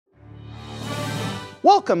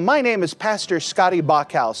Welcome, my name is Pastor Scotty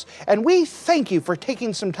Backhaus, and we thank you for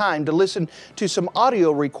taking some time to listen to some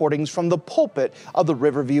audio recordings from the pulpit of the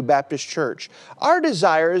Riverview Baptist Church. Our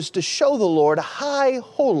desire is to show the Lord high,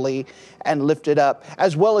 holy, and lifted up,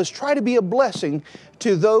 as well as try to be a blessing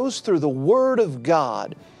to those through the Word of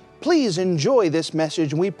God. Please enjoy this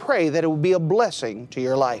message, and we pray that it will be a blessing to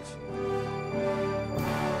your life.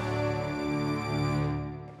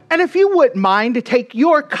 And if you wouldn't mind to take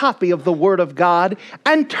your copy of the Word of God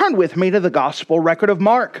and turn with me to the Gospel record of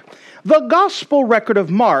Mark. The Gospel record of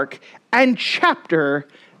Mark and chapter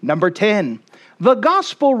number 10. The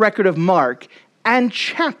Gospel record of Mark and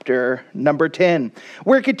chapter number 10.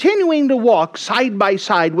 We're continuing to walk side by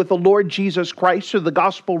side with the Lord Jesus Christ through the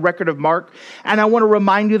Gospel record of Mark. And I want to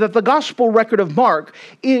remind you that the Gospel record of Mark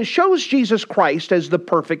shows Jesus Christ as the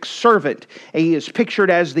perfect servant. He is pictured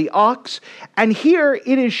as the ox. And here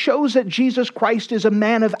shows that Jesus Christ is a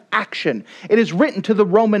man of action. It is written to the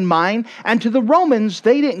Roman mind. And to the Romans,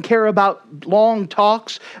 they didn't care about long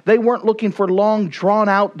talks. They weren't looking for long,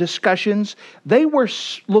 drawn-out discussions. They were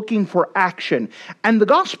looking for action. And the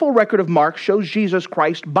Gospel record of Mark shows Jesus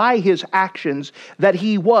Christ by his actions that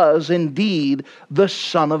he was indeed the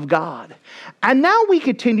Son of God. And now we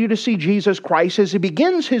continue to see Jesus Christ as he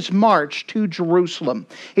begins his march to Jerusalem.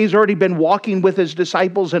 He's already been walking with his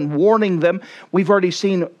disciples and warning them. We've already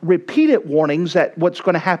seen repeated warnings that what's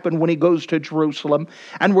going to happen when he goes to Jerusalem.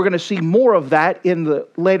 And we're going to see more of that in the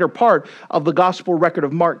later part of the Gospel record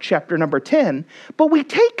of Mark chapter number 10. But we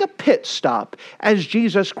take a pit stop as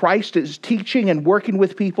Jesus Christ is teaching and working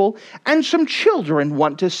with people, and some children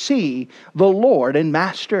want to see the Lord and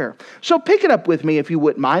Master. So pick it up with me, if you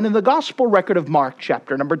wouldn't mind, in the Gospel record of Mark,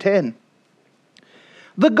 chapter number 10.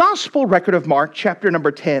 The Gospel record of Mark, chapter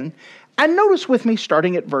number 10, and notice with me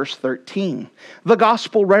starting at verse 13. The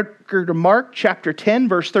Gospel record of Mark, chapter 10,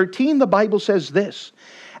 verse 13, the Bible says this,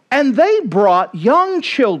 "And they brought young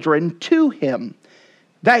children to him,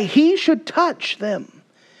 that he should touch them.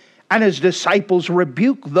 And his disciples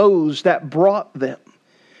rebuked those that brought them.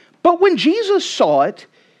 But when Jesus saw it,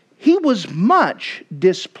 he was much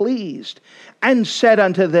displeased, and said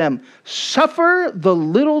unto them, Suffer the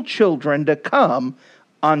little children to come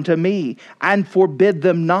unto me, and forbid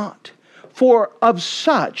them not. For of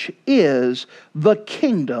such is the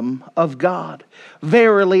kingdom of God.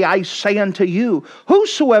 Verily I say unto you,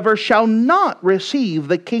 whosoever shall not receive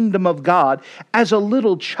the kingdom of God as a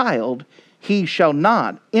little child, he shall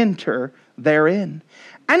not enter therein.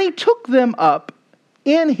 And he took them up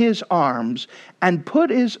in his arms, and put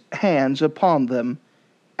his hands upon them,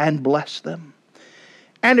 and blessed them."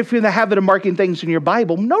 And if you're in the habit of marking things in your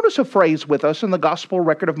Bible, notice a phrase with us in the Gospel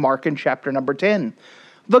record of Mark in chapter number 10.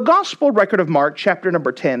 The Gospel record of Mark, chapter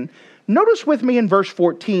number 10, notice with me in verse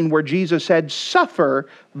 14 where Jesus said, "Suffer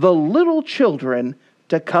the little children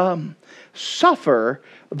to come." Suffer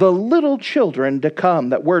the little children to come.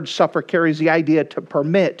 That word suffer carries the idea to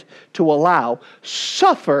permit, to allow.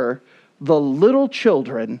 Suffer the little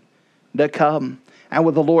children to come. And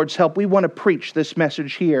with the Lord's help, we want to preach this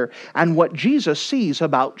message here and what Jesus sees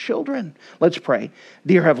about children. Let's pray.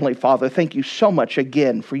 Dear Heavenly Father, thank you so much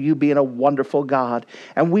again for you being a wonderful God.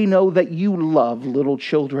 And we know that you love little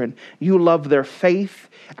children. You love their faith,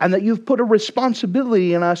 and that you've put a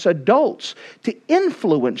responsibility in us adults to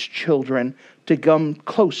influence children to come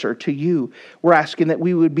closer to you. We're asking that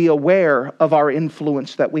we would be aware of our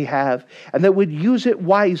influence that we have, and that we'd use it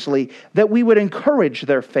wisely, that we would encourage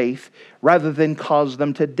their faith rather than cause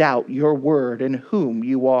them to doubt your word and whom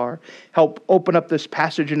you are. Help open up this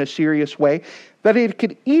passage in a serious way, that it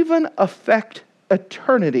could even affect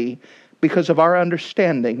eternity because of our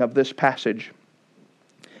understanding of this passage.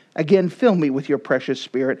 Again, fill me with your precious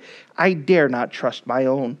Spirit. I dare not trust my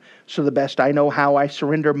own. So the best I know how, I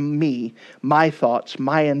surrender me, my thoughts,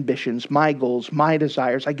 my ambitions, my goals, my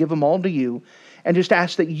desires. I give them all to you, and just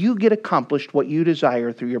ask that you get accomplished what you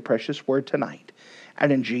desire through your precious word tonight.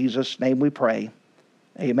 And in Jesus' name we pray.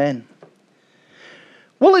 Amen.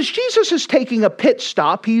 Well, as Jesus is taking a pit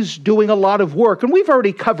stop, he's doing a lot of work. And we've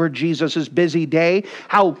already covered Jesus' busy day,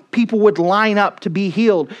 how people would line up to be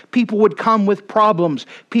healed. People would come with problems.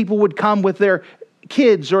 People would come with their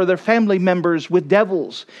kids or their family members with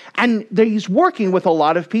devils. And he's working with a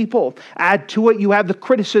lot of people. Add to it, you have the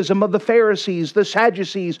criticism of the Pharisees, the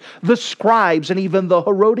Sadducees, the scribes, and even the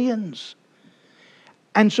Herodians.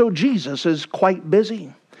 And so Jesus is quite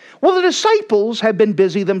busy. Well, the disciples have been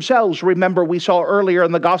busy themselves. Remember, we saw earlier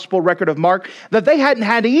in the Gospel record of Mark that they hadn't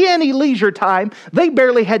had any leisure time. They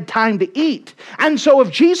barely had time to eat. And so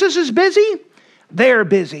if Jesus is busy, they're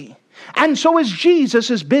busy. And so as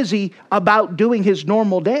Jesus is busy about doing his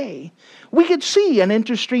normal day, we could see an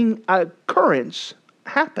interesting occurrence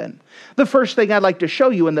happen? The first thing I'd like to show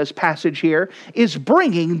you in this passage here is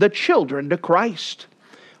bringing the children to Christ.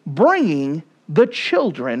 Bringing the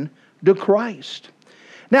children to Christ.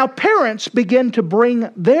 Now, parents begin to bring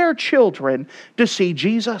their children to see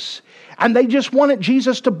Jesus. And they just wanted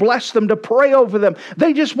Jesus to bless them, to pray over them.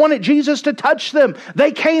 They just wanted Jesus to touch them.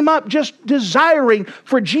 They came up just desiring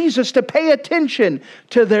for Jesus to pay attention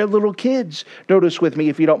to their little kids. Notice with me,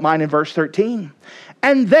 if you don't mind, in verse 13.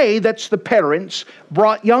 And they, that's the parents,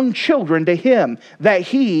 brought young children to him, that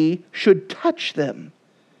he should touch them.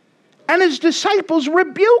 And his disciples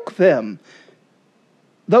rebuked them,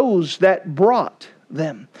 those that brought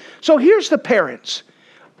them. So here's the parents.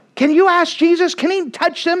 Can you ask Jesus, can he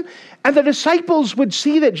touch them? And the disciples would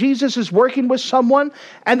see that Jesus is working with someone,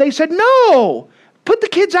 and they said, no, put the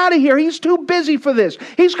kids out of here. He's too busy for this.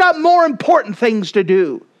 He's got more important things to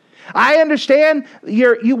do. I understand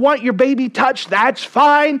you want your baby touched, that's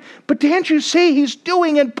fine, but can't you see he's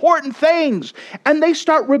doing important things? And they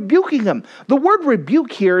start rebuking him. The word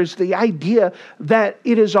rebuke here is the idea that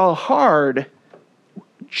it is a hard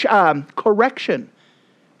correction.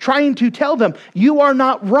 Trying to tell them, you are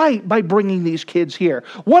not right by bringing these kids here.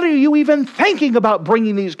 What are you even thinking about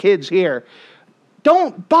bringing these kids here?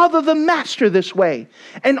 Don't bother the master this way.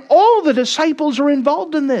 And all the disciples are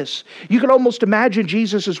involved in this. You can almost imagine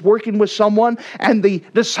Jesus is working with someone and the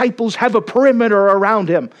disciples have a perimeter around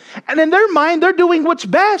him. And in their mind, they're doing what's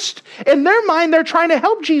best. In their mind, they're trying to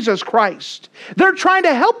help Jesus Christ. They're trying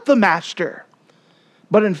to help the master.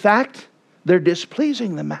 But in fact, they're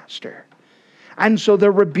displeasing the master. And so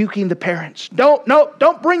they're rebuking the parents.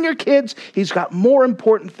 Don't bring your kids. He's got more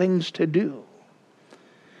important things to do.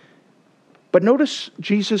 But notice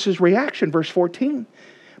Jesus' reaction, verse 14.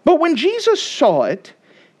 But when Jesus saw it,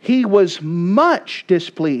 he was much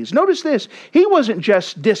displeased. Notice this. He wasn't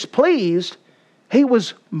just displeased. He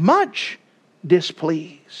was much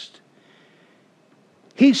displeased.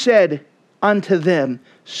 He said unto them,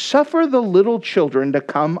 suffer the little children to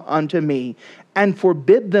come unto me, and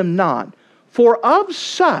forbid them not. For of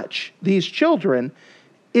such, these children,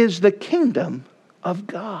 is the kingdom of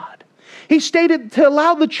God. He stated to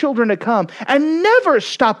allow the children to come and never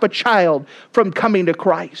stop a child from coming to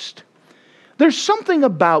Christ. There's something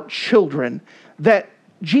about children that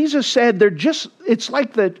Jesus said it's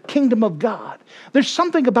like the kingdom of God. There's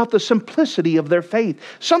something about the simplicity of their faith.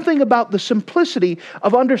 Something about the simplicity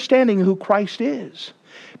of understanding who Christ is.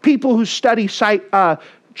 People who study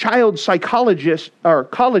child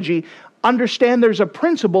psychology understand there's a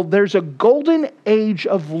principle, there's a golden age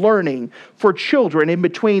of learning for children in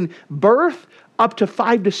between birth up to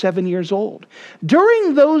 5 to 7 years old.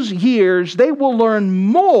 During those years, they will learn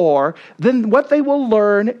more than what they will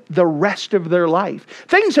learn the rest of their life.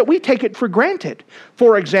 Things that we take it for granted.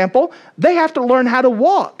 For example, they have to learn how to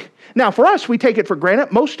walk. Now, for us, we take it for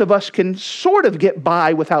granted. Most of us can sort of get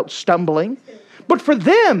by without stumbling. But for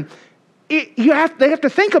them, they have to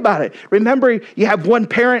think about it. Remember, you have one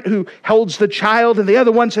parent who holds the child and the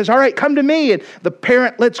other one says, all right, come to me. And the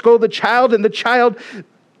parent lets go of the child and the child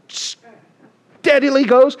steadily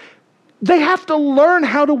goes. They have to learn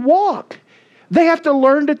how to walk. They have to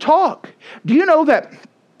learn to talk. Do you know that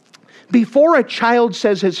before a child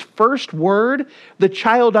says his first word, the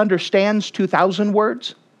child understands 2,000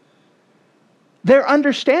 words? They're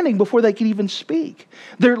understanding before they can even speak.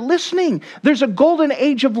 They're listening. There's a golden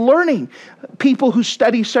age of learning. People who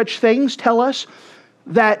study such things tell us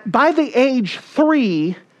that by the age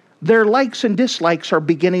 3, their likes and dislikes are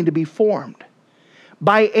beginning to be formed.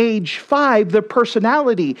 By age 5, their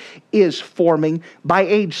personality is forming. By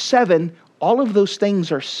age 7, all of those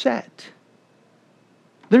things are set.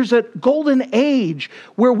 There's a golden age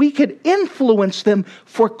where we could influence them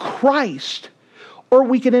for Christ, or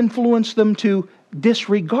we can influence them to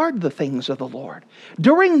disregard the things of the Lord.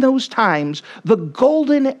 During those times, the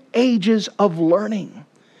golden ages of learning.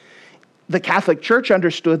 The Catholic Church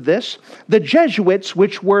understood this. The Jesuits,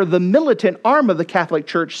 which were the militant arm of the Catholic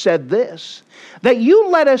Church, said this, that you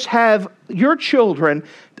let us have your children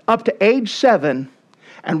up to age 7,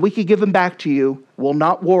 and we can give them back to you. We'll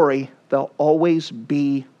not worry. They'll always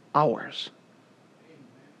be ours.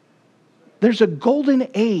 There's a golden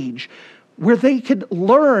age where they could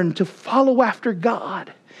learn to follow after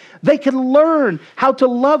God. They can learn how to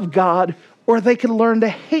love God, or they can learn to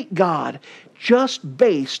hate God, just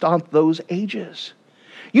based on those ages.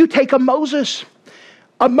 You take a Moses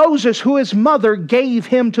who his mother gave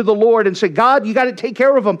him to the Lord and said, God, you got to take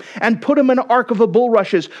care of him, and put him in an ark of the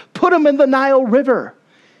bulrushes, put him in the Nile River.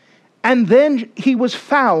 And then he was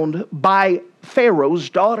found by Pharaoh's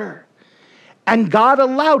daughter. And God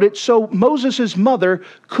allowed it so Moses' mother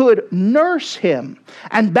could nurse him.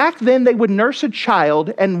 And back then they would nurse a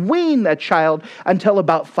child and wean a child until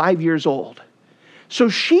about 5 years old. So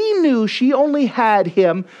she knew she only had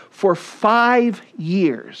him for 5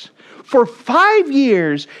 years. For 5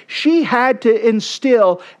 years, she had to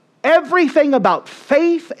instill everything about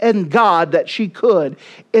faith and God that she could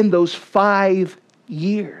in those 5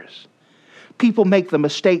 years. People make the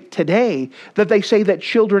mistake today that they say that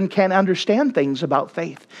children can't understand things about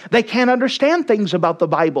faith. They can't understand things about the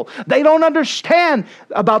Bible. They don't understand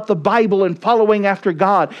about the Bible and following after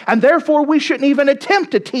God. And therefore, we shouldn't even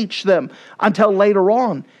attempt to teach them until later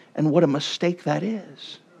on. And what a mistake that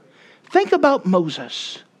is. Think about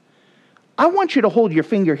Moses. I want you to hold your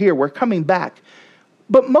finger here. We're coming back.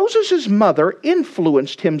 But Moses' mother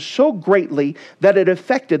influenced him so greatly that it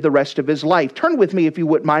affected the rest of his life. Turn with me, if you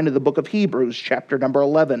wouldn't mind, to the book of Hebrews, chapter number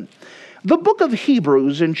 11. The book of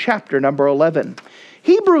Hebrews in chapter number 11.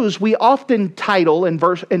 Hebrews we often title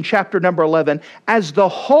in chapter number 11 as the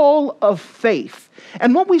hall of faith.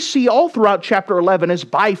 And what we see all throughout chapter 11 is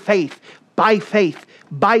by faith, by faith,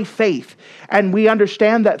 by faith. And we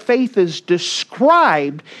understand that faith is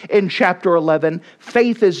described in chapter 11.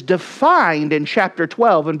 Faith is defined in chapter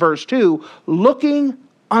 12 and verse 2, looking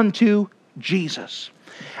unto Jesus.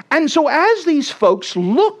 And so as these folks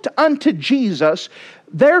looked unto Jesus,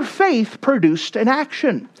 their faith produced an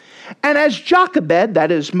action. And as Jochebed,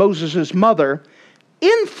 that is Moses' mother,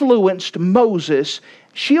 influenced Moses,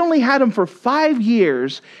 she only had him for 5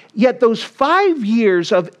 years, yet those 5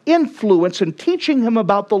 years of influence and teaching him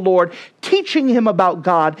about the Lord, teaching him about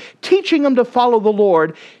God, teaching him to follow the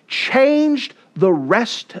Lord, changed the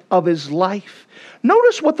rest of his life.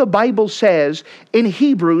 Notice what the Bible says in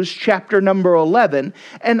Hebrews chapter number 11,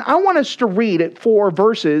 and I want us to read it 4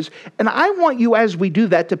 verses, and I want you, as we do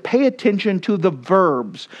that, to pay attention to the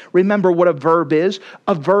verbs. Remember what a verb is.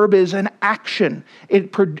 A verb is an action.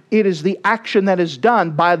 It is the action that is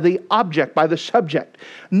done by the object, by the subject.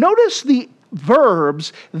 Notice the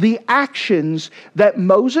verbs, the actions that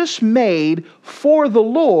Moses made for the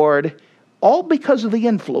Lord, all because of the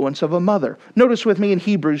influence of a mother. Notice with me in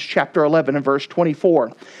Hebrews chapter 11 and verse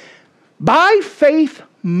 24. By faith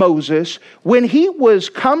Moses, when he was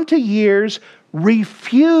come to years,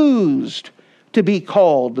 refused to be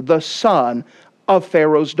called the son of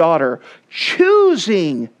Pharaoh's daughter,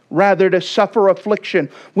 choosing rather to suffer affliction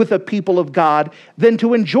with the people of God than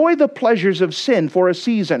to enjoy the pleasures of sin for a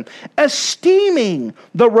season, esteeming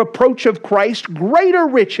the reproach of Christ greater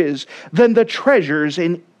riches than the treasures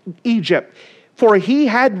in Egypt, for he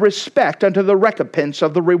had respect unto the recompense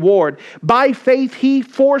of the reward. By faith he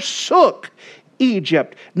forsook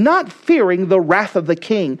Egypt, not fearing the wrath of the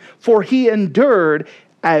king, for he endured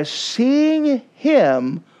as seeing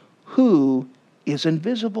him who is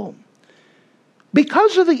invisible.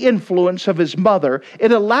 Because of the influence of his mother,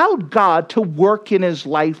 it allowed God to work in his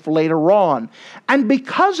life later on. And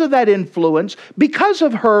because of that influence, because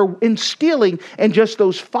of her instilling in just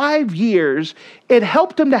those 5 years, it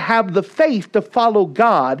helped him to have the faith to follow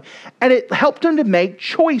God, and it helped him to make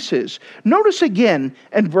choices. Notice again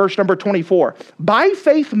in verse number 24, by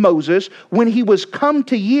faith Moses, when he was come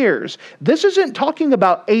to years. This isn't talking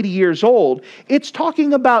about 80 years old. It's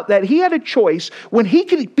talking about that he had a choice when he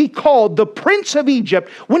could be called the prince of Egypt,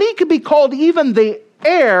 when he could be called even the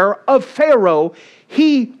heir of Pharaoh.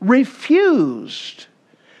 He refused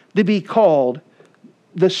to be called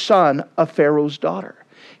the son of Pharaoh's daughter.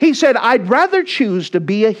 He said, I'd rather choose to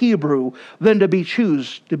be a Hebrew than to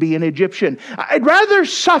choose to be an Egyptian. I'd rather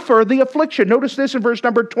suffer the affliction. Notice this in verse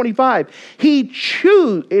number 25. He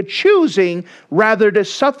choosing rather to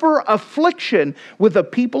suffer affliction with the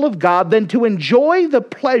people of God than to enjoy the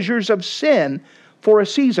pleasures of sin for a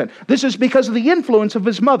season. This is because of the influence of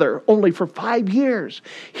his mother, only for 5 years.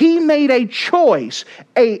 He made a choice,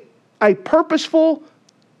 a purposeful,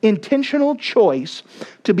 intentional choice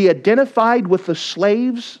to be identified with the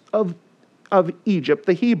slaves of Egypt,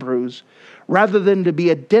 the Hebrews, rather than to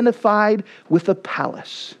be identified with the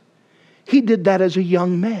palace. He did that as a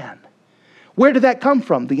young man. Where did that come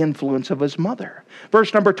from? The influence of his mother.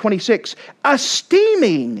 Verse number 26,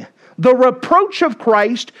 esteeming the reproach of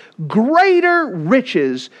Christ greater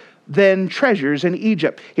riches than treasures in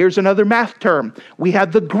Egypt. Here's another math term. We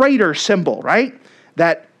have the greater symbol, right?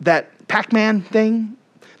 That Pac-Man thing,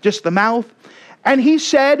 just the mouth. And he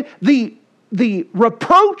said the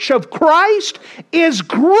reproach of Christ is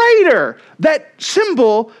greater. That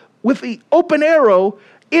symbol with the open arrow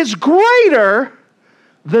is greater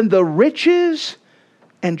than the riches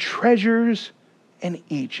and treasures in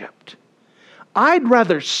Egypt. I'd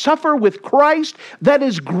rather suffer with Christ. That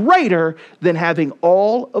is greater than having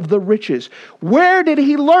all of the riches. Where did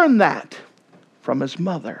he learn that? From his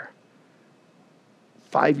mother.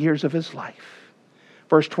 5 years of his life.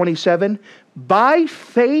 Verse 27, by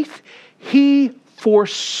faith he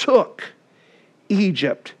forsook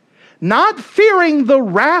Egypt, not fearing the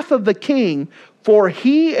wrath of the king, for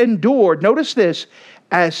he endured, notice this,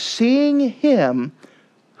 as seeing him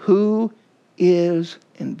who is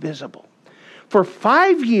invisible. For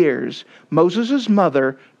 5 years, Moses'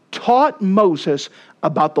 mother taught Moses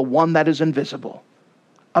about the one that is invisible,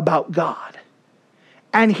 about God.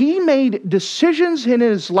 And he made decisions in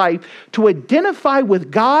his life to identify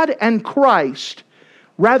with God and Christ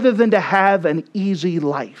rather than to have an easy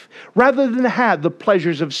life, rather than to have the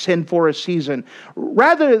pleasures of sin for a season,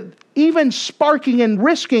 rather even sparking and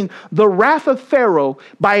risking the wrath of Pharaoh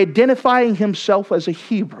by identifying himself as a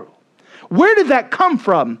Hebrew. Where did that come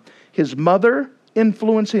from? His mother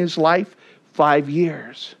influencing his life 5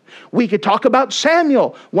 years. We could talk about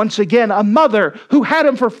Samuel, once again, a mother who had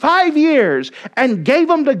him for 5 years and gave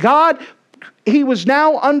him to God. He was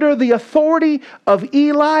now under the authority of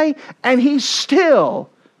Eli, and he still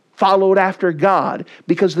followed after God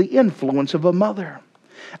because of the influence of a mother.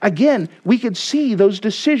 Again, we could see those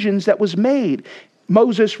decisions that was made.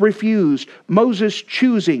 Moses refused, Moses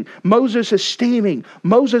choosing, Moses esteeming,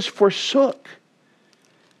 Moses forsook.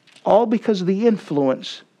 All because of the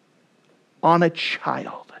influence on a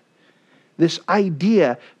child. This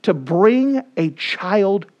idea to bring a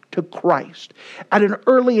child to Christ at an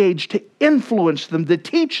early age, to influence them, to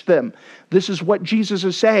teach them. This is what Jesus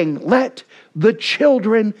is saying. Let the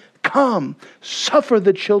children come. Suffer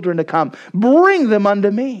the children to come. Bring them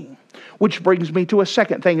unto me. Which brings me to a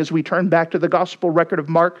second thing as we turn back to the gospel record of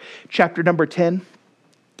Mark, chapter number 10.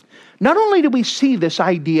 Not only do we see this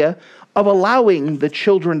idea of allowing the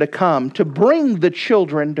children to come, to bring the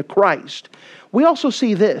children to Christ, we also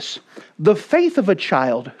see this, the faith of a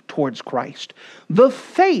child towards Christ. The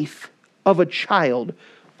faith of a child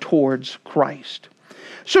towards Christ.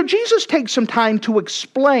 So Jesus takes some time to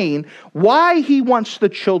explain why he wants the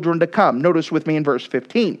children to come. Notice with me in verse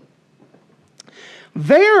 15.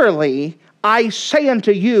 Verily, I say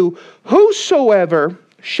unto you, whosoever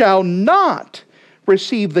shall not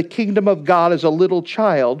receive the kingdom of God as a little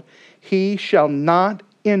child, he shall not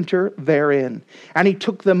enter therein. And he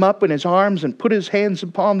took them up in his arms and put his hands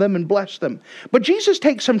upon them and blessed them. But Jesus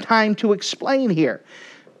takes some time to explain here.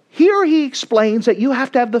 Here he explains that you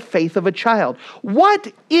have to have the faith of a child.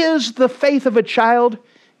 What is the faith of a child?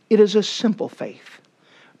 It is a simple faith.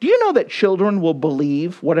 Do you know that children will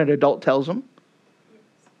believe what an adult tells them?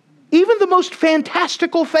 Even the most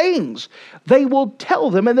fantastical things, they will tell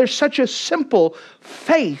them, and there's such a simple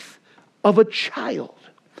faith of a child.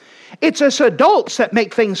 It's us adults that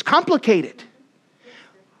make things complicated.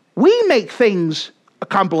 We make things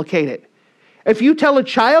complicated. If you tell a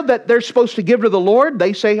child that they're supposed to give to the Lord,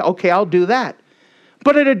 they say, okay, I'll do that.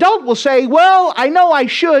 But an adult will say, well, I know I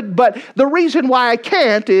should, but the reason why I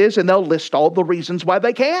can't is, and they'll list all the reasons why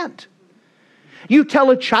they can't. You tell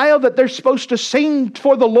a child that they're supposed to sing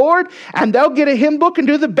for the Lord, and they'll get a hymn book and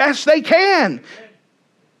do the best they can.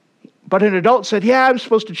 But an adult said, yeah, I'm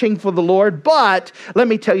supposed to sing for the Lord, but let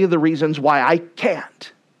me tell you the reasons why I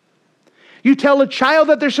can't. You tell a child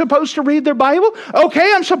that they're supposed to read their Bible.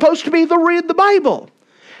 Okay, I'm supposed to read the Bible.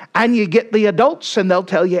 And you get the adults and they'll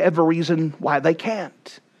tell you every reason why they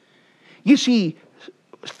can't. You see,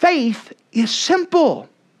 faith is simple.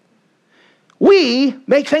 We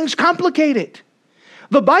make things complicated.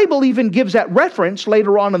 The Bible even gives that reference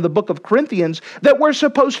later on in the book of Corinthians that we're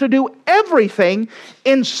supposed to do everything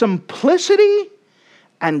in simplicity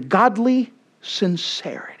and godly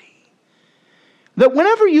sincerity. That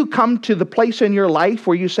whenever you come to the place in your life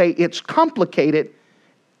where you say it's complicated,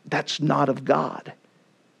 that's not of God.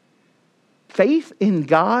 Faith in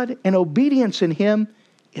God and obedience in Him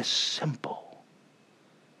is simple.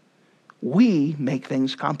 We make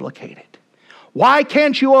things complicated. Why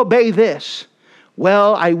can't you obey this?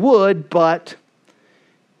 Well, I would, but...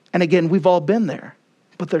 And again, we've all been there.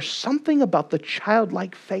 But there's something about the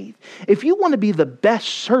childlike faith. If you want to be the best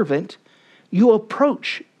servant, you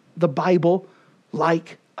approach the Bible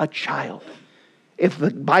like a child. If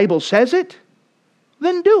the Bible says it,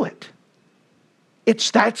 then do it.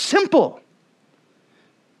 It's that simple.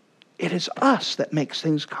 It is us that makes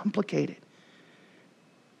things complicated.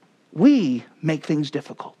 We make things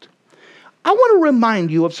difficult. I want to remind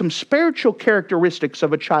you of some spiritual characteristics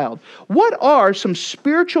of a child. What are some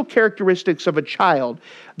spiritual characteristics of a child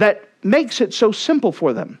that makes it so simple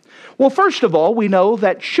for them? Well, first of all, we know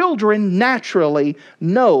that children naturally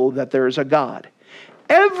know that there is a God.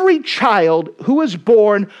 Every child who is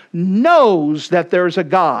born knows that there's a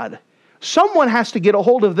God. Someone has to get a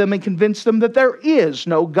hold of them and convince them that there is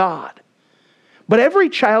no God. But every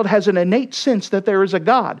child has an innate sense that there is a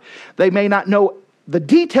God. They may not know the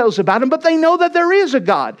details about him, but they know that there is a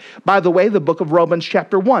God. By the way, the book of Romans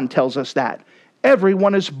chapter 1 tells us that.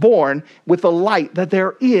 Everyone is born with the light that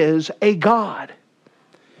there is a God.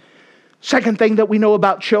 Second thing that we know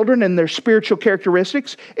about children and their spiritual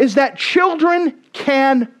characteristics is that children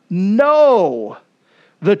can know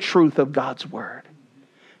the truth of God's Word.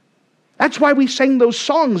 That's why we sang those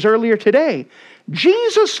songs earlier today.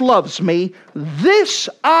 Jesus loves me, this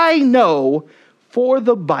I know, for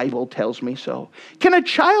the Bible tells me so. Can a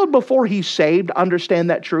child before he's saved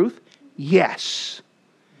understand that truth? Yes.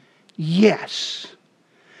 Yes.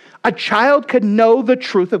 A child can know the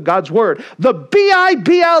truth of God's Word. The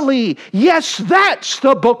Bible. Yes, that's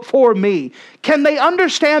the book for me. Can they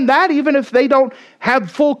understand that even if they don't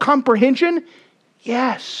have full comprehension?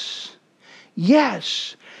 Yes.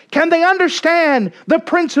 Yes. Can they understand the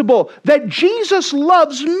principle that Jesus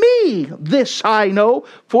loves me? This I know,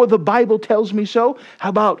 for the Bible tells me so. How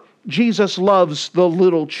about Jesus loves the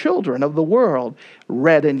little children of the world,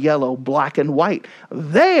 red and yellow, black and white.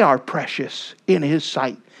 They are precious in His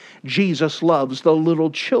sight. Jesus loves the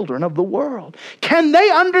little children of the world. Can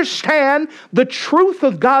they understand the truth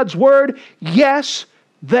of God's Word? Yes,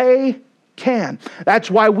 they can. That's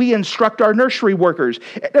why we instruct our nursery workers.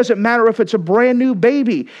 It doesn't matter if it's a brand new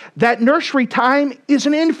baby. That nursery time is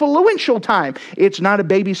an influential time. It's not a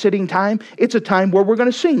babysitting time. It's a time where we're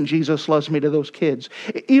going to sing Jesus Loves Me to those kids.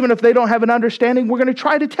 Even if they don't have an understanding, we're going to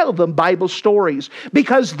try to tell them Bible stories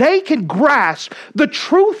because they can grasp the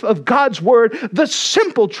truth of God's Word, the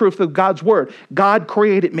simple truth of God's Word. God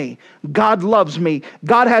created me. God loves me.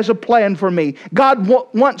 God has a plan for me. God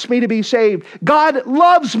wants me to be saved. God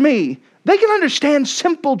loves me. They can understand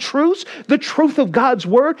simple truths, the truth of God's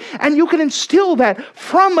Word, and you can instill that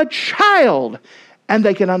from a child, and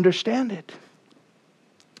they can understand it.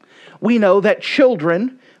 We know that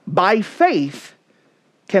children, by faith,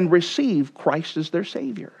 can receive Christ as their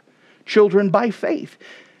Savior. Children by faith.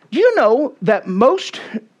 Do you know that most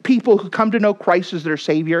people who come to know Christ as their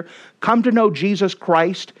Savior come to know Jesus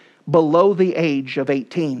Christ below the age of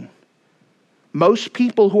 18? Most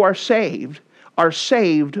people who are saved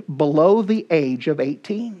below the age of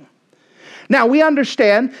 18. Now, we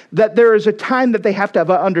understand that there is a time that they have to have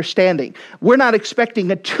an understanding. We're not expecting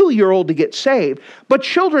a 2-year-old to get saved, but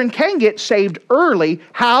children can get saved early.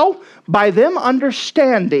 How? By them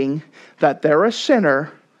understanding that they're a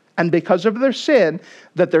sinner, and because of their sin,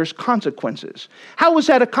 that there's consequences. How was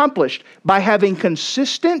that accomplished? By having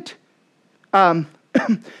consistent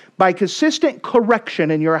correction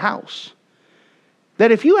in your house.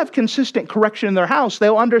 That if you have consistent correction in their house,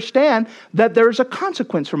 they'll understand that there's a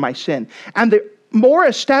consequence for my sin. And the more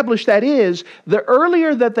established that is, the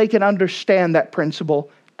earlier that they can understand that principle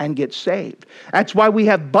and get saved. That's why we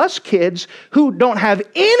have bus kids who don't have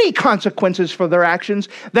any consequences for their actions,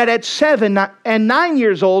 that at 7 and 9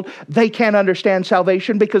 years old, they can't understand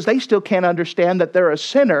salvation because they still can't understand that they're a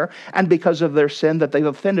sinner, and because of their sin that they've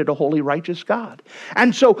offended a holy, righteous God.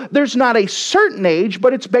 And so there's not a certain age,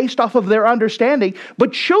 but it's based off of their understanding.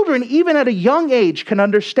 But children, even at a young age, can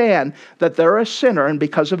understand that they're a sinner, and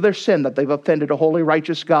because of their sin that they've offended a holy,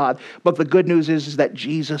 righteous God. But the good news is that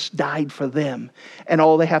Jesus died for them, and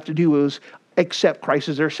all they have to do is accept Christ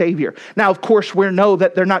as their Savior. Now, of course, we know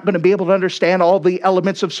that they're not going to be able to understand all the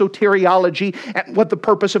elements of soteriology and what the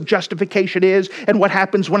purpose of justification is and what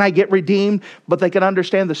happens when I get redeemed, but they can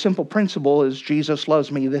understand the simple principle is Jesus loves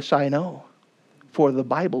me, this I know, for the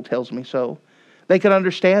Bible tells me so. They can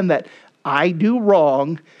understand that I do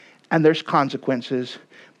wrong and there's consequences,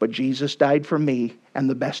 but Jesus died for me, and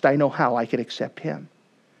the best I know how I can accept Him.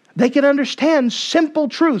 They can understand simple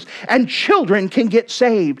truths, and children can get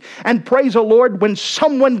saved. And praise the Lord, when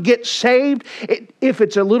someone gets saved, if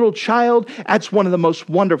it's a little child, that's one of the most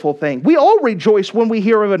wonderful things. We all rejoice when we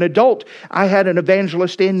hear of an adult. I had an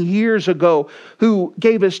evangelist in years ago who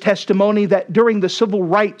gave his testimony that during the civil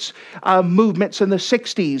rights movements in the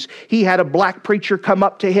 60s, he had a black preacher come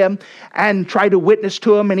up to him and try to witness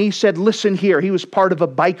to him. And he said, listen here, he was part of a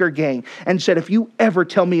biker gang, and said, if you ever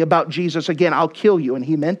tell me about Jesus again, I'll kill you. And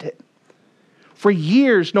he meant it. For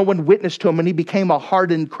years, no one witnessed to him, and he became a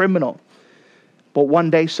hardened criminal. But one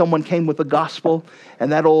day, someone came with the gospel,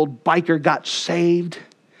 and that old biker got saved,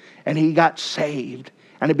 and he got saved,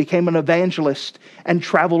 and he became an evangelist and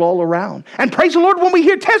traveled all around. And praise the Lord when we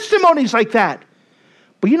hear testimonies like that.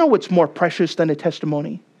 But you know what's more precious than a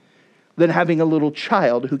testimony? Than having a little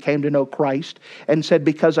child who came to know Christ and said,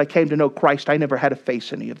 because I came to know Christ, I never had to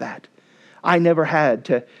face any of that. I never had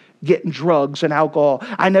to get in drugs and alcohol.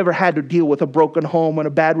 I never had to deal with a broken home and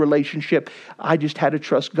a bad relationship. I just had to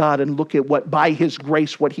trust God and look at what, by His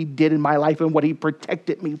grace, what He did in my life and what He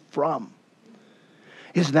protected me from.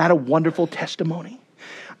 Isn't that a wonderful testimony?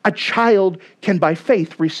 A child can by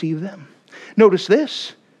faith receive them. Notice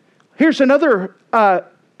this. Here's another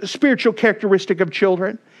spiritual characteristic of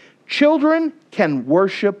children. Children can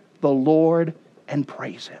worship the Lord and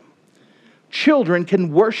praise Him. Children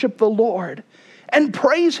can worship the Lord and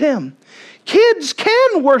praise Him. Kids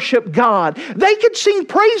can worship God. They can sing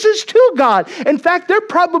praises to God. In fact, they're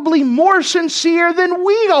probably more sincere than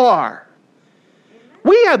we are.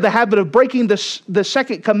 We have the habit of breaking the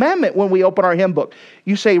second commandment when we open our hymn book.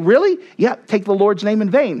 You say, really? Yeah, take the Lord's name in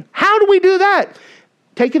vain. How do we do that?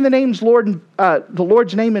 Taking the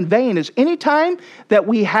Lord's name in vain is any time that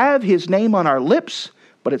we have His name on our lips,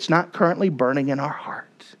 but it's not currently burning in our heart.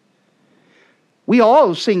 We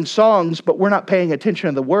all sing songs, but we're not paying attention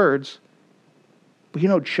to the words.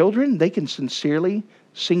 But children, they can sincerely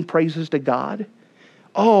sing praises to God.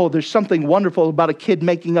 Oh, there's something wonderful about a kid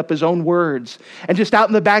making up his own words and just out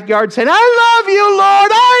in the backyard saying, I love you,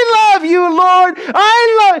 Lord. I love you,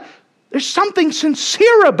 Lord. There's something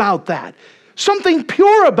sincere about that. Something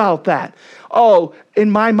pure about that. Oh,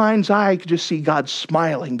 in my mind's eye, I could just see God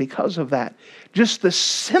smiling because of that. Just the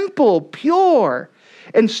simple, pure,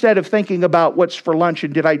 instead of thinking about what's for lunch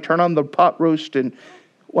and did I turn on the pot roast and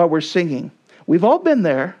while we're singing. We've all been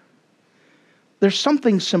there. There's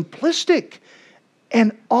something simplistic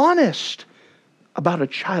and honest about a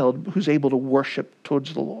child who's able to worship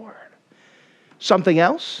towards the Lord. Something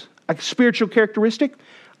else, a spiritual characteristic,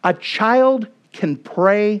 a child can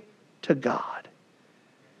pray to God.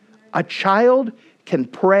 A child can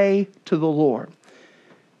pray to the Lord.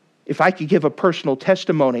 If I could give a personal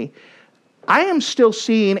testimony, I am still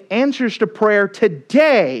seeing answers to prayer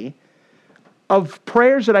today of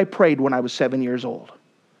prayers that I prayed when I was 7 years old.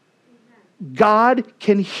 God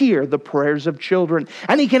can hear the prayers of children,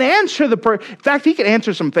 and He can answer the prayer. In fact, He can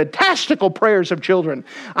answer some fantastical prayers of children.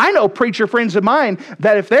 I know preacher friends of mine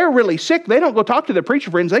that if they're really sick, they don't go talk to their preacher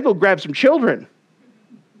friends, they go grab some children.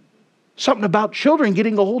 Something about children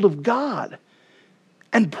getting a hold of God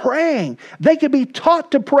and praying. They can be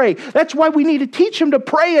taught to pray. That's why we need to teach them to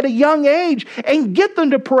pray at a young age and get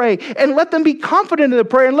them to pray and let them be confident in the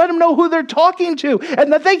prayer and let them know who they're talking to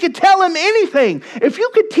and that they could tell Him anything. If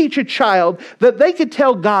you could teach a child that they could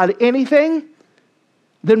tell God anything,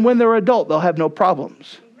 then when they're adult, they'll have no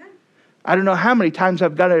problems. Amen. I don't know how many times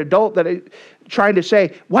I've got an adult that trying to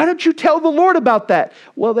say, why don't you tell the Lord about that?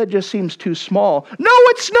 Well, that just seems too small. No,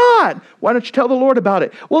 it's not. Why don't you tell the Lord about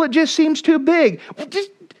it? Well, it just seems too big.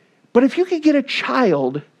 But if you could get a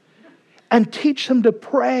child and teach them to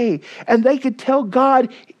pray, and they could tell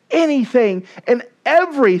God anything and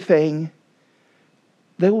everything,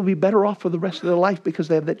 they will be better off for the rest of their life because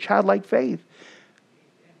they have that childlike faith.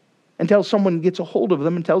 Until someone gets a hold of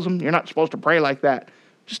them and tells them, you're not supposed to pray like that.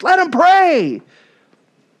 Just let them pray.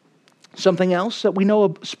 Something else that we know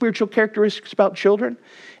of spiritual characteristics about children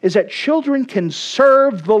is that children can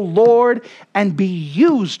serve the Lord and be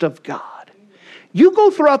used of God. You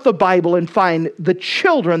go throughout the Bible and find the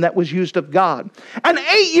children that was used of God. An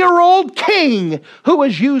 8-year-old king who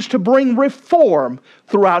was used to bring reform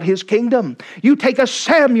throughout his kingdom. You take a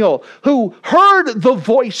Samuel who heard the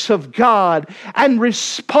voice of God and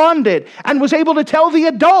responded and was able to tell the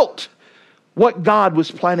adult what God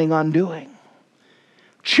was planning on doing.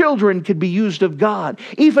 Children could be used of God,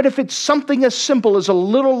 even if it's something as simple as a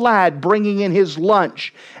little lad bringing in his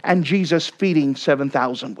lunch and Jesus feeding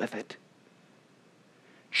 7,000 with it.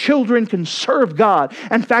 Children can serve God.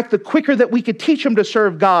 In fact, the quicker that we could teach them to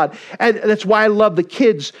serve God, and that's why I love the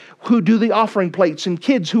kids who do the offering plates and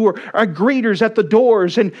kids who are greeters at the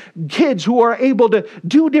doors and kids who are able to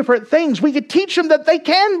do different things. We could teach them that they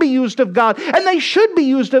can be used of God and they should be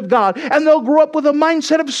used of God, and they'll grow up with a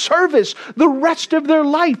mindset of service the rest of their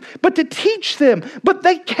life. But to teach them, but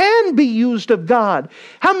they can be used of God.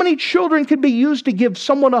 How many children could be used to give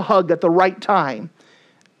someone a hug at the right time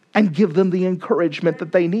and give them the encouragement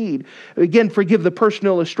that they need? Again, forgive the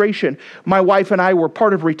personal illustration. My wife and I were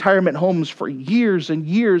part of retirement homes for years and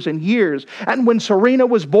years and years. And when Serena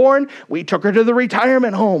was born, we took her to the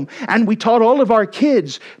retirement home. And we taught all of our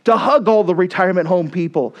kids to hug all the retirement home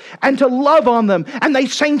people and to love on them. And they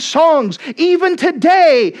sang songs. Even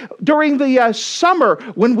today, during the summer,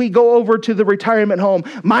 when we go over to the retirement home,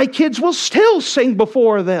 my kids will still sing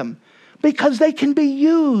before them, because they can be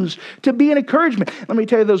used to be an encouragement. Let me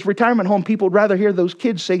tell you, those retirement home people would rather hear those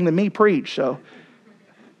kids sing than me preach. So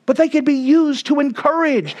But they could be used to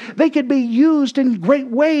encourage. They could be used in great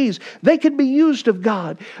ways. They could be used of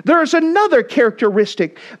God. There's another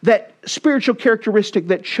characteristic, that spiritual characteristic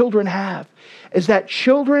that children have, is that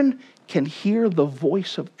children can hear the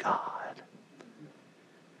voice of God.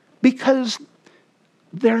 Because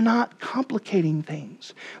they're not complicating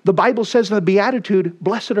things. The Bible says in the Beatitude,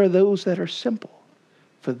 blessed are those that are simple,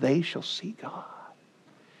 for they shall see God.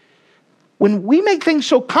 When we make things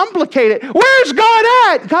so complicated, where's God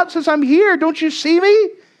at? God says, I'm here. Don't you see me?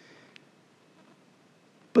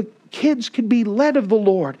 But kids can be led of the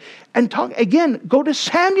Lord. And talk again, go to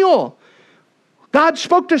Samuel. God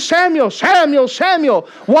spoke to Samuel, Samuel, Samuel.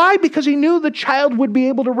 Why? Because he knew the child would be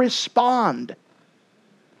able to respond.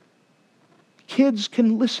 Kids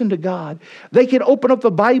can listen to God. They can open up the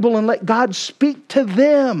Bible and let God speak to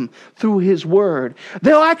them through His Word.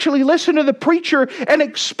 They'll actually listen to the preacher and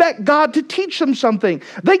expect God to teach them something.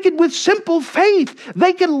 They can, with simple faith,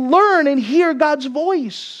 they can learn and hear God's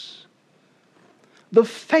voice. The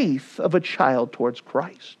faith of a child towards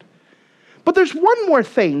Christ. But there's one more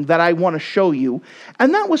thing that I want to show you,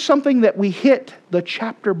 and that was something that we hit the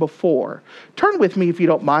chapter before. Turn with me, if you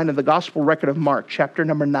don't mind, in the Gospel record of Mark, chapter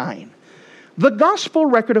number 9. The Gospel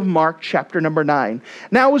record of Mark, chapter number 9.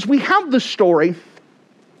 Now, as we have the story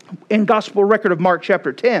in Gospel record of Mark,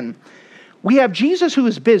 chapter 10, we have Jesus who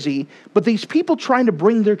is busy, but these people trying to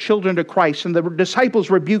bring their children to Christ, and the disciples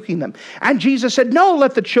rebuking them. And Jesus said, no,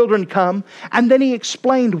 let the children come. And then He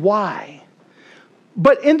explained why.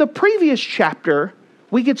 But in the previous chapter,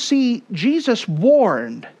 we could see Jesus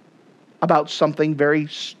warned about something very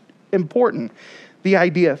important. The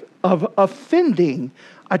idea of offending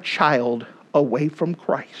a child away from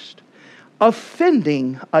Christ.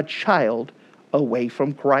 Offending a child away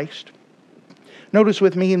from Christ. Notice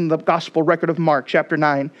with me in the Gospel record of Mark, chapter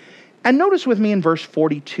 9, and notice with me in verse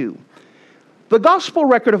 42. The Gospel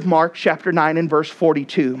record of Mark, chapter 9, and verse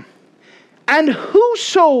 42. And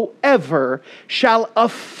whosoever shall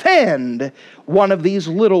offend one of these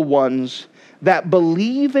little ones that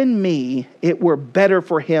believe in me, it were better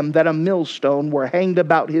for him that a millstone were hanged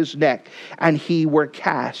about his neck, and he were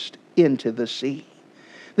cast into the sea.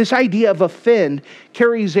 This idea of offend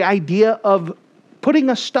carries the idea of putting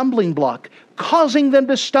a stumbling block, causing them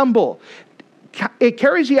to stumble. It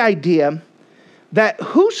carries the idea that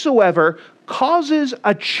whosoever causes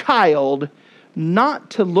a child not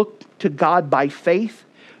to look to God by faith,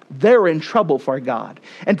 they're in trouble for God.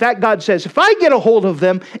 In fact, God says, if I get a hold of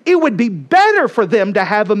them, it would be better for them to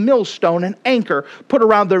have a millstone, an anchor, put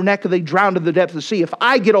around their neck and they drown to the depth of the sea. If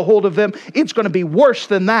I get a hold of them, it's going to be worse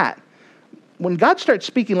than that. When God starts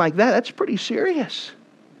speaking like that, that's pretty serious.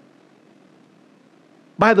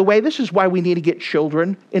 By the way, this is why we need to get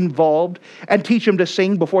children involved and teach them to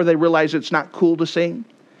sing before they realize it's not cool to sing.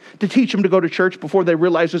 To teach them to go to church before they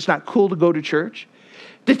realize it's not cool to go to church.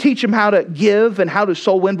 To teach them how to give and how to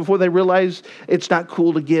soul win before they realize it's not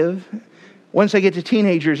cool to give. Once they get to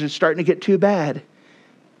teenagers, it's starting to get too bad.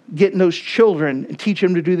 Getting those children and teach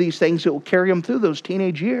them to do these things that will carry them through those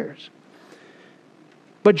teenage years.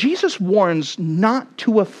 But Jesus warns not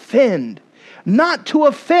to offend. Not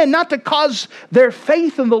to cause their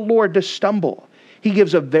faith in the Lord to stumble. He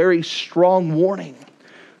gives a very strong warning.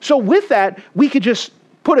 So with that, we could just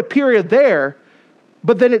put a period there,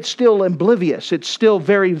 but then it's still oblivious. It's still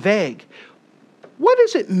very vague. What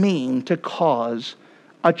does it mean to cause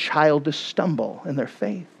a child to stumble in their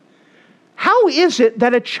faith? How is it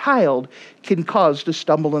that a child can cause to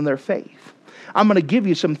stumble in their faith? I'm going to give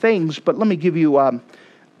you some things, but let me give you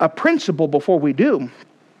a principle before we do.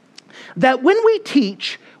 That when we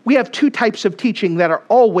teach, we have two types of teaching that are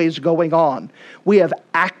always going on. We have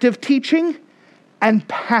active teaching and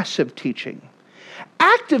passive teaching.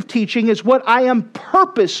 Active teaching is what I am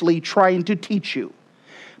purposely trying to teach you.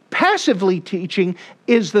 Passively teaching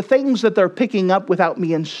is the things that they're picking up without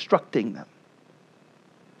me instructing them.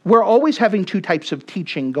 We're always having two types of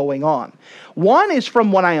teaching going on. One is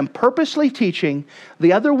from what I am purposely teaching.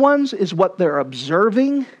 The other ones is what they're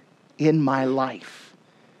observing in my life.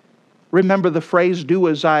 Remember the phrase, do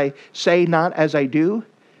as I say, not as I do?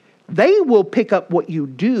 They will pick up what you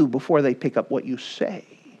do before they pick up what you say.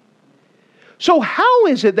 So how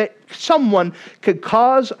is it that someone could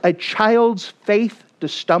cause a child's faith to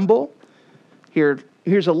stumble?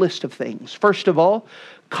 Here's a list of things. First of all,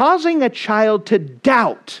 causing a child to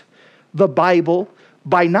doubt the Bible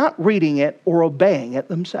by not reading it or obeying it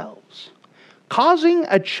themselves. Causing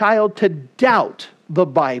a child to doubt the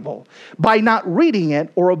Bible by not reading it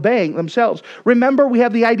or obeying themselves. Remember, we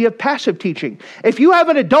have the idea of passive teaching. If you have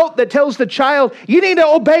an adult that tells the child, you need to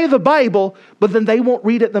obey the Bible, but then they won't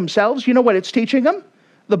read it themselves, you know what it's teaching them?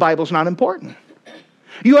 The Bible's not important.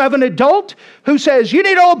 You have an adult who says, you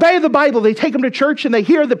need to obey the Bible. They take them to church and they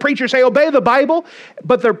hear the preacher say, obey the Bible.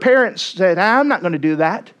 But their parents said, I'm not going to do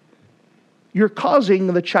that. You're causing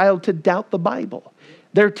the child to doubt the Bible.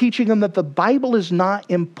 They're teaching them that the Bible is not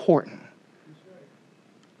important.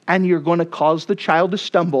 And you're going to cause the child to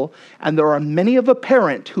stumble. And there are many of a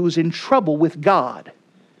parent who's in trouble with God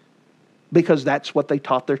because that's what they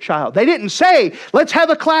taught their child. They didn't say, let's have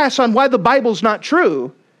a class on why the Bible's not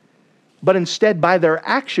true. But instead, by their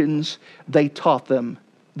actions, they taught them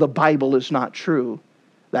the Bible is not true.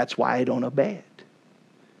 That's why I don't obey it.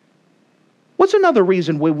 What's another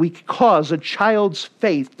reason why we cause a child's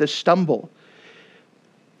faith to stumble?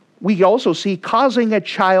 We also see causing a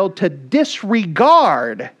child to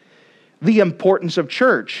disregard the importance of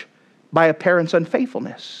church by a parent's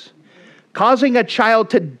unfaithfulness. Causing a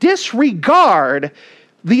child to disregard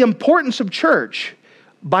the importance of church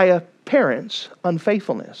by a parent's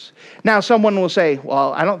unfaithfulness. Now, someone will say,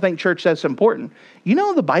 well, I don't think church that's important. You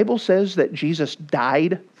know, the Bible says that Jesus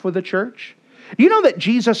died for the church. You know that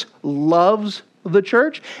Jesus loves the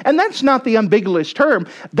church? And that's not the ambiguous term.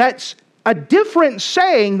 That's a different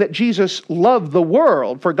saying that Jesus loved the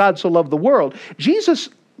world, for God so loved the world. Jesus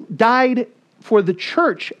died for the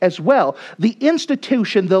church as well, the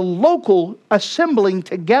institution, the local assembling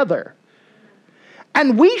together.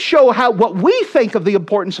 And we show what we think of the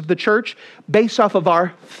importance of the church based off of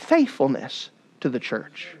our faithfulness to the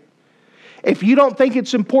church. If you don't think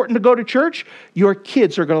it's important to go to church, your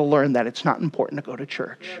kids are going to learn that it's not important to go to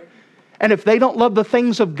church. And if they don't love the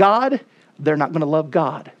things of God, they're not going to love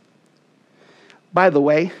God. By the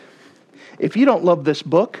way, if you don't love this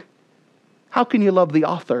book, how can you love the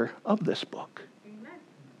author of this book? Amen.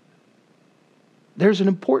 There's an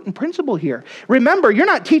important principle here. Remember, you're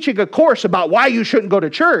not teaching a course about why you shouldn't go to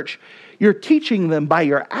church. You're teaching them by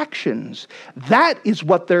your actions. That is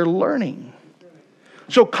what they're learning.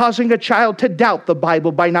 So causing a child to doubt the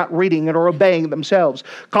Bible by not reading it or obeying themselves.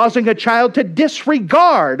 Causing a child to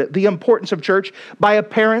disregard the importance of church by a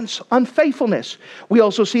parent's unfaithfulness. We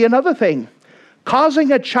also see another thing.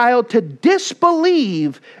 Causing a child to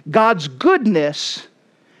disbelieve God's goodness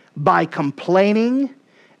by complaining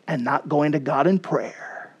and not going to God in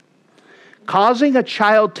prayer. Causing a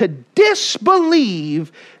child to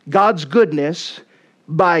disbelieve God's goodness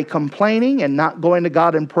by complaining and not going to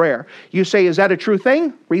God in prayer. You say, is that a true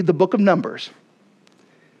thing? Read the book of Numbers.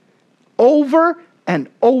 Over and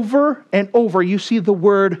over and over, you see the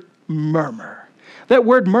word murmur. That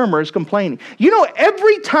word murmur is complaining. You know,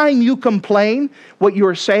 every time you complain, what you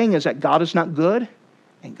are saying is that God is not good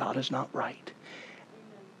and God is not right.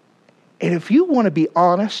 And if you want to be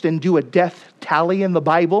honest and do a death tally in the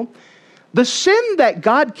Bible, the sin that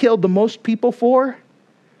God killed the most people for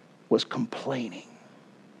was complaining.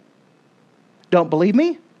 Don't believe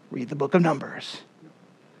me? Read the book of Numbers.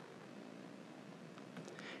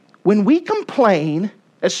 When we complain,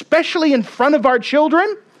 especially in front of our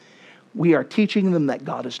children, we are teaching them that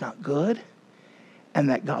God is not good and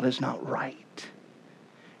that God is not right.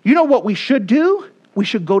 You know what we should do? We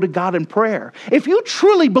should go to God in prayer. If you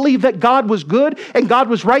truly believe that God was good and God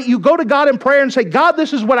was right, you go to God in prayer and say, God,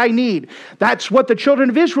 this is what I need. That's what the children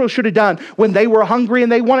of Israel should have done when they were hungry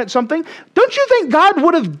and they wanted something. Don't you think God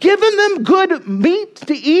would have given them good meat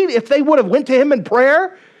to eat if they would have went to Him in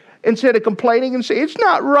prayer instead of complaining and saying, it's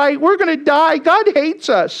not right, we're going to die, God hates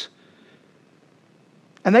us.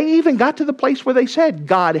 And they even got to the place where they said,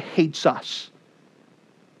 God hates us.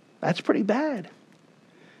 That's pretty bad.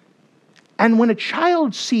 And when a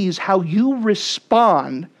child sees how you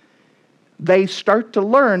respond, they start to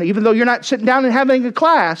learn, even though you're not sitting down and having a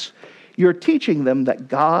class, you're teaching them that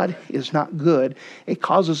God is not good. It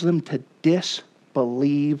causes them to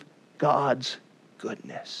disbelieve God's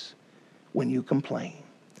goodness when you complain.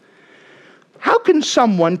 How can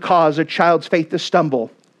someone cause a child's faith to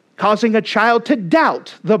stumble? Causing a child to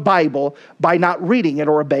doubt the Bible by not reading it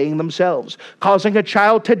or obeying themselves. Causing a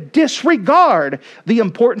child to disregard the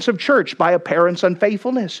importance of church by a parent's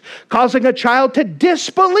unfaithfulness. Causing a child to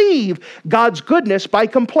disbelieve God's goodness by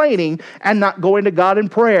complaining and not going to God in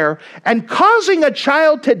prayer. And causing a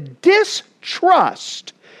child to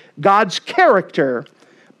distrust God's character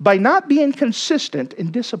by not being consistent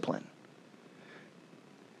in discipline.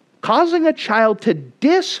 Causing a child to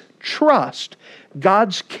distrust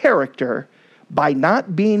God's character by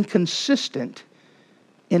not being consistent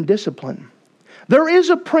in discipline. There is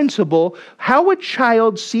a principle. How a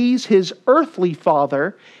child sees his earthly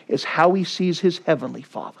father is how he sees his heavenly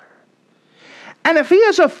father. And if he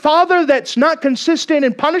has a father that's not consistent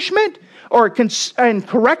in punishment or in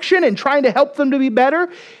correction and trying to help them to be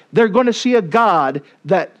better, they're going to see a God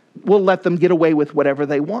that will let them get away with whatever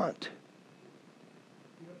they want.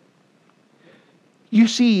 You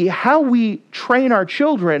see, how we train our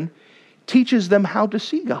children teaches them how to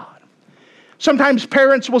see God. Sometimes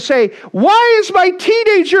parents will say, "Why is my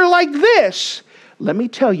teenager like this?" Let me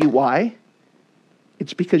tell you why.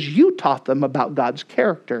 It's because you taught them about God's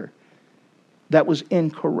character that was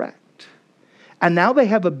incorrect. And now they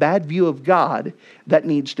have a bad view of God that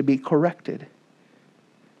needs to be corrected.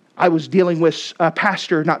 I was dealing with a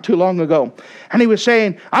pastor not too long ago, and he was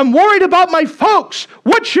saying, "I'm worried about my folks.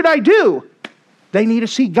 What should I do?" They need to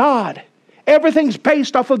see God. Everything's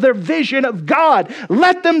based off of their vision of God.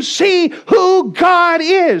 Let them see who God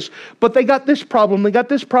is. But they got this problem, they got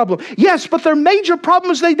this problem. Yes, but their major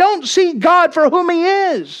problem is they don't see God for whom He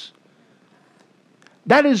is.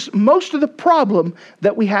 That is most of the problem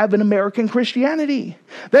that we have in American Christianity.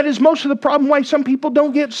 That is most of the problem why some people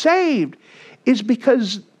don't get saved, is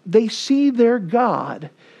because they see their God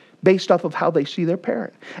based off of how they see their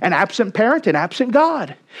parent. An absent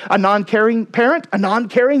God. A non-caring parent, a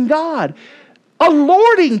non-caring God. A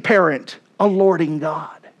lording parent, a lording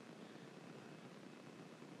God.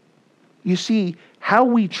 You see, how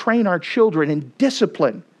we train our children in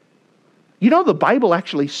discipline. You know, the Bible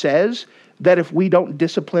actually says that if we don't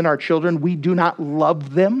discipline our children, we do not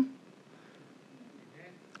love them.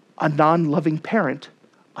 A non-loving parent,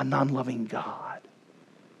 a non-loving God.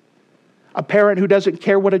 A parent who doesn't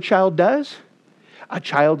care what a child does, a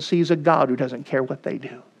child sees a God who doesn't care what they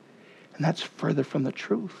do. And that's further from the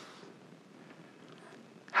truth.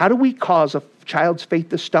 How do we cause a child's faith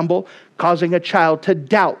to stumble? Causing a child to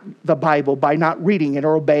doubt the Bible by not reading it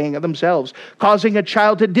or obeying it themselves. Causing a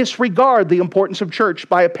child to disregard the importance of church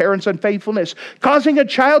by a parent's unfaithfulness. Causing a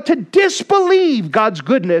child to disbelieve God's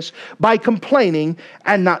goodness by complaining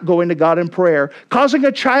and not going to God in prayer. Causing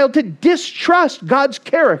a child to distrust God's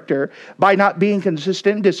character by not being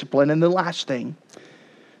consistent in discipline. And the last thing,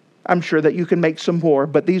 I'm sure that you can make some more,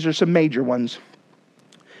 but these are some major ones.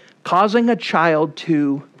 Causing a child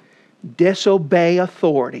to disobey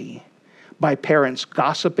authority by parents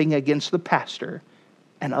gossiping against the pastor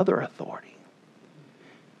and other authority.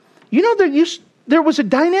 You know, there was a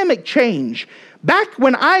dynamic change. Back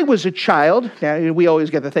when I was a child, now we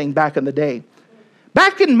always get the thing back in the day.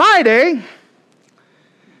 Back in my day,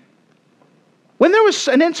 when there was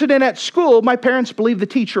an incident at school, my parents believed the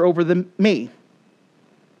teacher over me.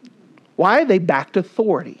 Why? They backed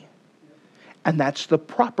authority. And that's the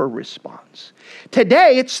proper response.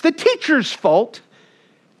 Today, it's the teacher's fault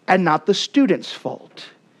and not the student's fault.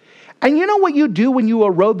 And you know what you do when you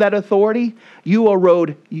erode that authority? You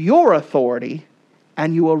erode your authority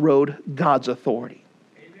and you erode God's authority.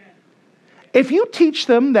 Amen. If you teach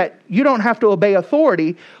them that you don't have to obey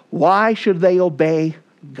authority, why should they obey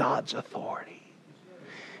God's authority?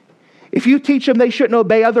 If you teach them they shouldn't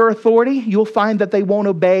obey other authority, you'll find that they won't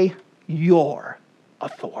obey your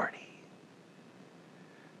authority.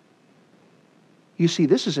 You see,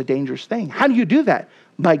 this is a dangerous thing. How do you do that?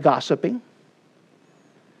 By gossiping.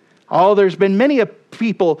 Oh, there's been many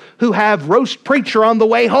people who have roast preacher on the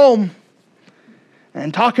way home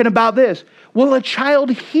and talking about this. Well, a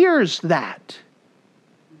child hears that.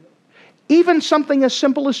 Even something as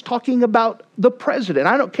simple as talking about the president.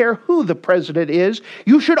 I don't care who the president is.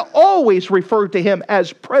 You should always refer to him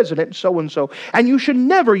as President so-and-so. And you should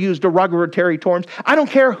never use derogatory terms. I don't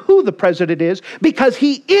care who the president is, because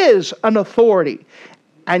he is an authority.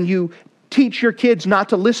 And you teach your kids not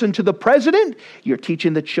to listen to the president, you're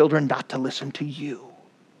teaching the children not to listen to you.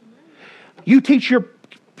 You teach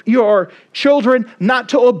your children not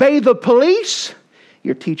to obey the police,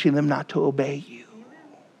 you're teaching them not to obey you.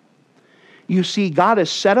 You see, God has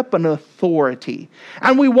set up an authority.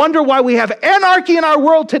 And we wonder why we have anarchy in our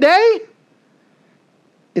world today.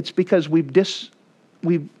 It's because we've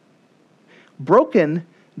broken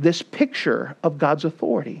this picture of God's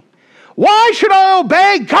authority. Why should I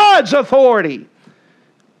obey God's authority?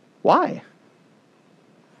 Why?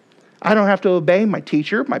 I don't have to obey my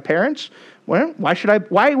teacher, my parents. Well,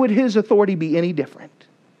 why would his authority be any different?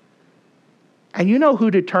 And you know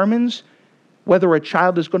who determines whether a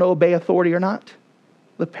child is going to obey authority or not?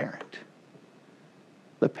 The parent.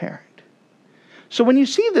 The parent. So when you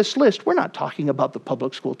see this list, we're not talking about the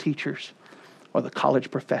public school teachers or the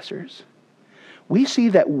college professors. We see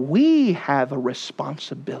that we have a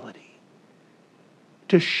responsibility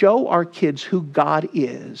to show our kids who God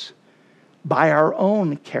is by our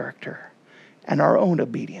own character and our own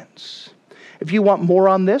obedience. If you want more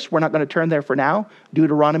on this, we're not going to turn there for now.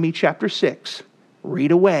 Deuteronomy chapter 6.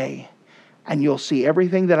 Read away. And you'll see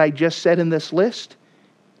everything that I just said in this list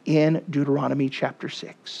in Deuteronomy chapter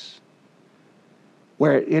 6,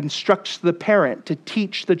 where it instructs the parent to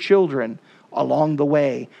teach the children along the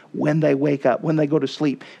way, when they wake up, when they go to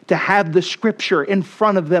sleep, to have the Scripture in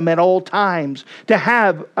front of them at all times, to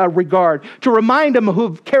have a regard, to remind them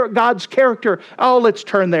of God's character. Oh, let's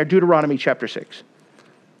turn there, Deuteronomy chapter 6.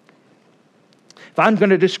 If I'm going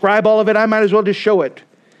to describe all of it, I might as well just show it.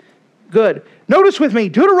 Good. Notice with me,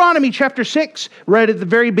 Deuteronomy chapter 6, right at the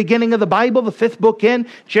very beginning of the Bible, the fifth book in,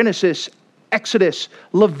 Genesis, Exodus,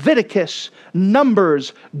 Leviticus,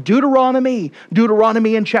 Numbers, Deuteronomy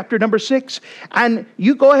in chapter number 6. And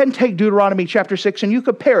you go ahead and take Deuteronomy chapter 6 and you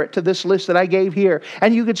compare it to this list that I gave here.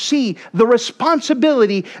 And you could see the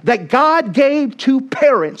responsibility that God gave to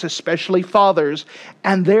parents, especially fathers,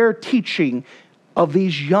 and their teaching of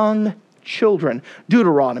these young children.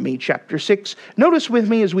 Deuteronomy chapter 6. Notice with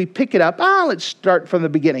me as we pick it up. Let's start from the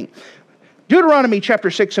beginning. Deuteronomy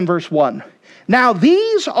chapter 6 and verse 1. Now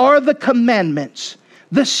these are the commandments,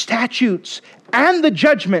 the statutes, and the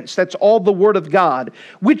judgments, that's all the word of God,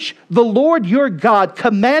 which the Lord your God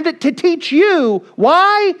commanded to teach you.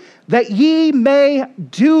 Why? That ye may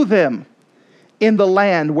do them in the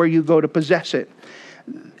land where you go to possess it.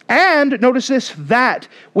 And notice this, that.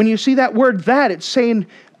 When you see that word that, it's saying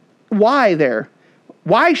why there.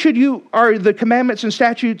 Why are the commandments and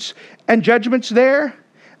statutes and judgments there?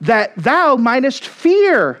 That thou mightest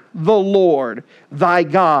fear the Lord thy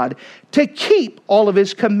God, to keep all of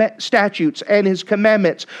his statutes and his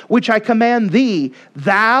commandments, which I command thee,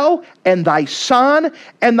 thou and thy son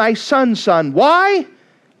and thy son's son. Why?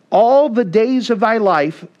 All the days of thy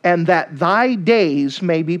life, and that thy days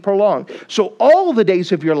may be prolonged. So all the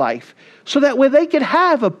days of your life, so that way they could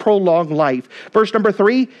have a prolonged life. Verse number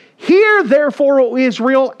 3, hear therefore, O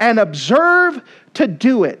Israel, and observe to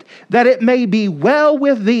do it, that it may be well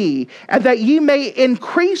with thee, and that ye may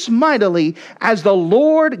increase mightily, as the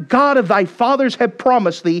Lord God of thy fathers have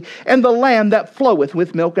promised thee, and the land that floweth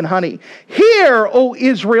with milk and honey. Hear, O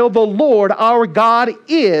Israel, the Lord our God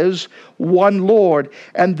is one Lord,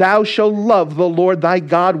 and thou shalt love the Lord thy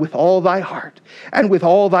God with all thy heart, and with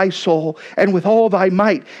all thy soul, and with all thy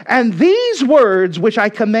might. And these words which I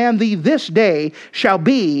command thee this day shall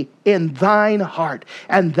be in thine heart,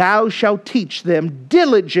 and thou shalt teach them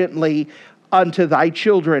diligently unto thy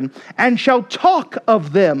children, and shalt talk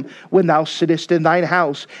of them when thou sittest in thine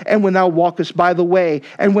house, and when thou walkest by the way,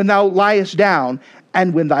 and when thou liest down,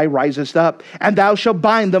 and when thou risest up. And thou shalt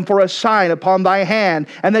bind them for a sign upon thy hand,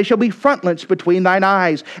 and they shall be frontlets between thine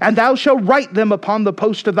eyes. And thou shalt write them upon the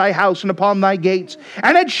post of thy house and upon thy gates.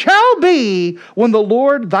 And it shall be, when the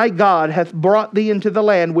Lord thy God hath brought thee into the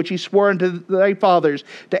land which he swore unto thy fathers,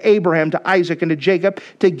 to Abraham, to Isaac, and to Jacob,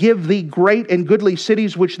 to give thee great and goodly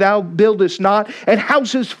cities which thou buildest not, and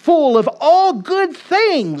houses full of all good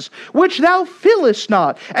things which thou fillest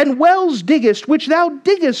not, and wells diggest which thou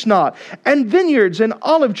diggest not, and vineyards and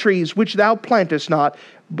olive trees which thou plantest not,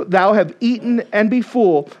 but thou have eaten and be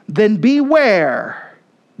full. Then beware,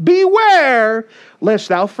 lest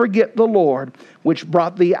thou forget the Lord, which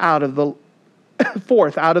brought thee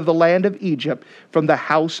forth out of the land of Egypt, from the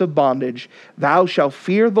house of bondage. Thou shalt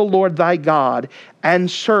fear the Lord thy God,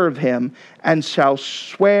 and serve him, and shalt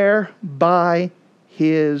swear by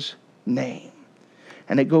his name.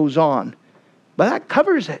 And it goes on, but that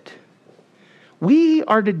covers it. We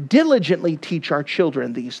are to diligently teach our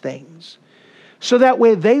children these things, so that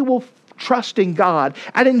way they will trust in God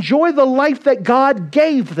and enjoy the life that God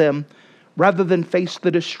gave them, rather than face the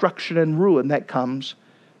destruction and ruin that comes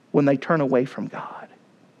when they turn away from God.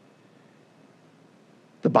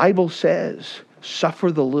 The Bible says,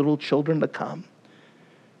 suffer the little children to come.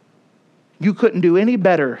 You couldn't do any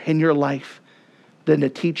better in your life than to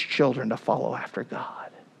teach children to follow after God.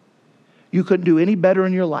 You couldn't do any better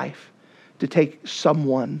in your life to take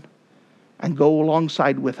someone and go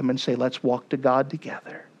alongside with them and say, let's walk to God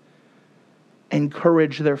together.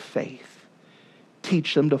 Encourage their faith.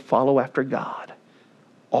 Teach them to follow after God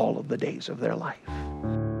all of the days of their life.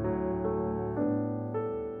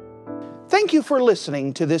 Thank you for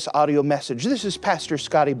listening to this audio message. This is Pastor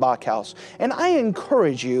Scotty Backhaus, and I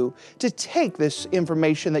encourage you to take this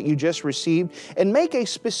information that you just received and make a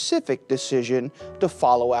specific decision to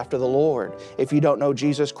follow after the Lord. If you don't know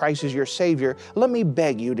Jesus Christ as your Savior, let me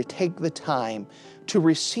beg you to take the time to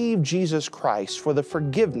receive Jesus Christ for the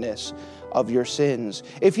forgiveness of your sins.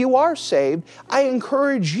 If you are saved, I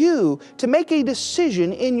encourage you to make a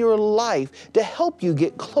decision in your life to help you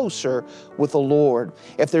get closer with the Lord.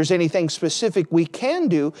 If there's anything specific we can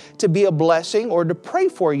do to be a blessing or to pray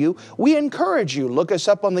for you, we encourage you. Look us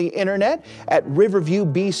up on the internet at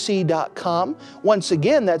riverviewbc.com. Once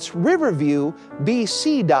again, that's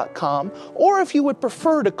riverviewbc.com. Or if you would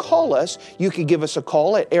prefer to call us, you could give us a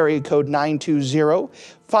call at area code 920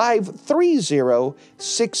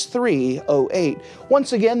 920-530-6308.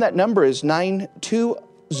 Once again, that number is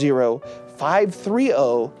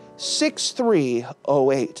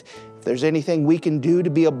 920-530-6308. If there's anything we can do to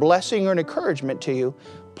be a blessing or an encouragement to you,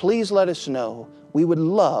 please let us know. We would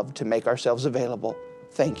love to make ourselves available.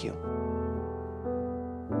 Thank you.